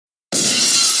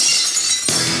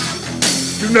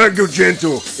Do not go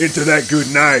gentle into that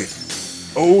good night.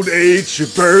 Old age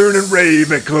should burn and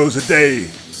rave at close of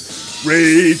day.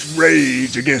 Rage,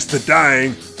 rage against the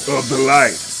dying of the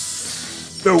light.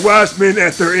 The wise men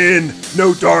at their end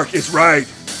know dark is right.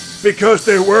 Because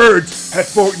their words had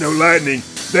forked no lightning,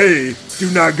 they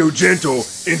do not go gentle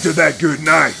into that good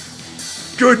night.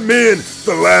 Good men,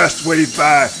 the last wave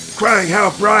by, crying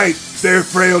how bright their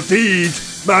frail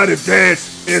deeds might have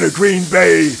danced in a green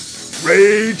bay.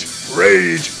 Rage,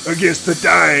 rage against the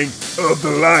dying of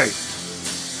the light.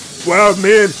 Wild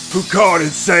men who caught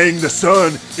and sang the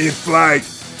sun in flight,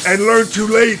 and learned too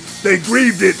late they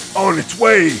grieved it on its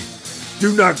way.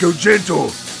 Do not go gentle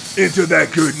into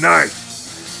that good night.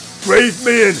 Brave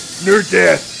men near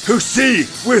death who see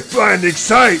with blinding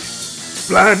sight.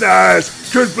 Blind eyes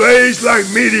could blaze like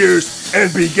meteors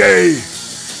and be gay.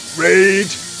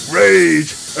 Rage,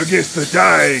 rage against the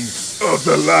dying of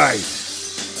the light.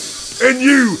 And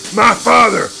you, my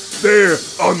father, there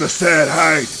on the sad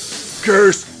height,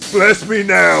 curse, bless me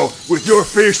now with your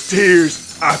fierce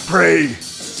tears, I pray.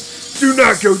 Do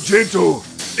not go gentle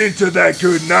into that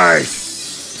good night.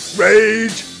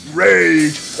 Rage,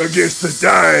 rage against the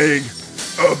dying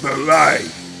of the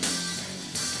light.